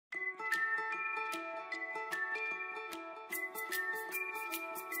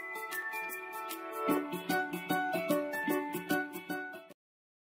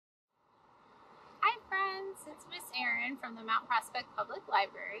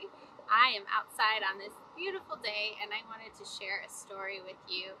library. I am outside on this beautiful day and I wanted to share a story with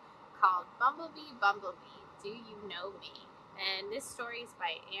you called Bumblebee, Bumblebee, Do You Know Me? And this story is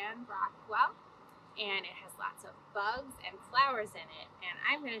by Anne Rockwell and it has lots of bugs and flowers in it. And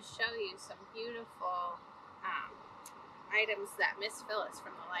I'm going to show you some beautiful items that Miss Phyllis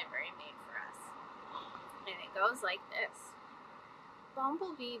from the library made for us. And it goes like this.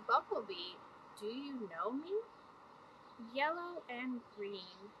 Bumblebee, Bumblebee, do you know me? Yellow and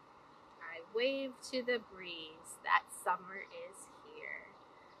green, I wave to the breeze that summer is here.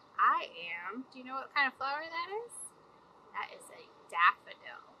 I am, do you know what kind of flower that is? That is a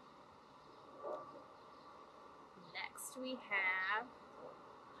daffodil. Next we have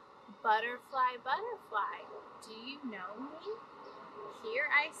butterfly, butterfly, do you know me? Here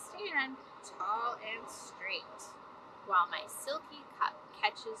I stand, tall and straight, while my silky cup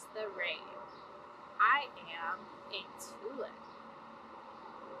catches the rain. I am a tulip.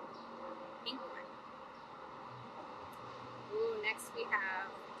 Pink one. Ooh, next we have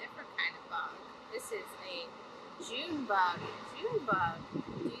a different kind of bug. This is a June bug. June bug,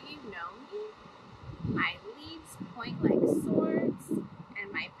 do you know me? My leaves point like swords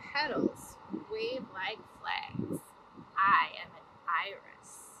and my petals wave like flags. I am an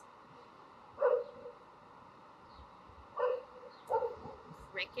iris.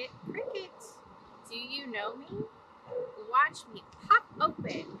 Cricket, cricket, do you know me? Watch me pop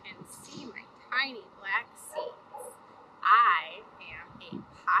open and see my tiny black seeds. I am a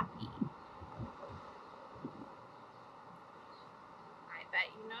poppy. I bet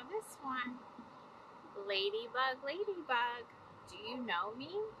you know this one. Ladybug, ladybug, do you know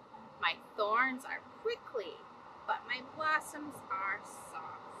me? My thorns are prickly, but my blossoms are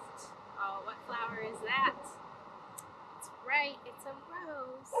soft. Oh, what flower is that? That's right, it's a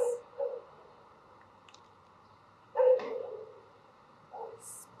rose.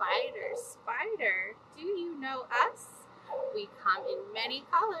 Spider, spider, do you know us? We come in many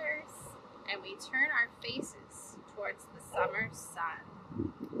colors and we turn our faces towards the summer sun.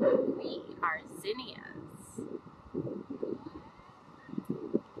 We are zinnias.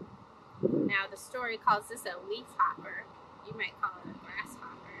 Now the story calls this a leafhopper. You might call it a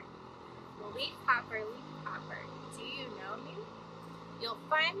grasshopper. Leafhopper, leafhopper, do you know me? You'll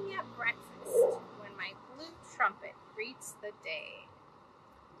find me at breakfast when my blue trumpet greets the day.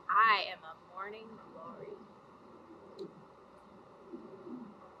 I am a morning glory.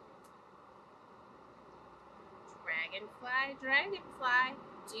 Dragonfly, dragonfly,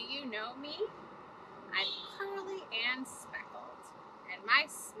 do you know me? I'm curly and speckled, and my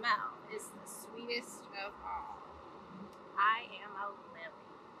smell is the sweetest of all. I am a lily.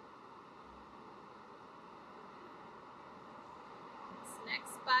 This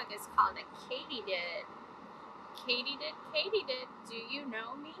next bug is called a katydid. Katydid, do you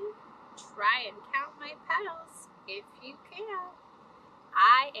know me? Try and count my petals if you can.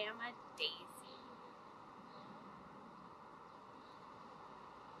 I am a daisy.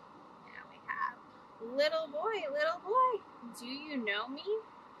 Now we have little boy, do you know me?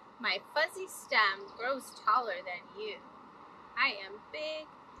 My fuzzy stem grows taller than you. I am big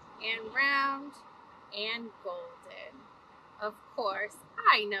and round and golden. Of course,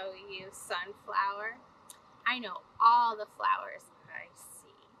 I know you, sunflower. I know all the flowers I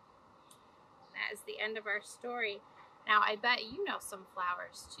see. That is the end of our story. Now, I bet you know some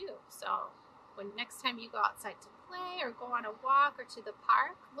flowers too. So when next time you go outside to play or go on a walk or to the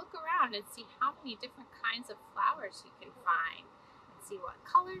park, look around and see how many different kinds of flowers you can find. And see what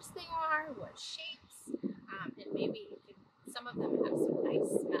colors they are, what shapes, and maybe you can, some of them have some nice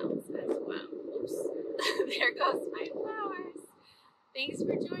smells as well. Oops, there goes my flowers. Thanks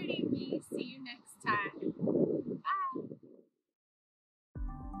for joining me. See you next time.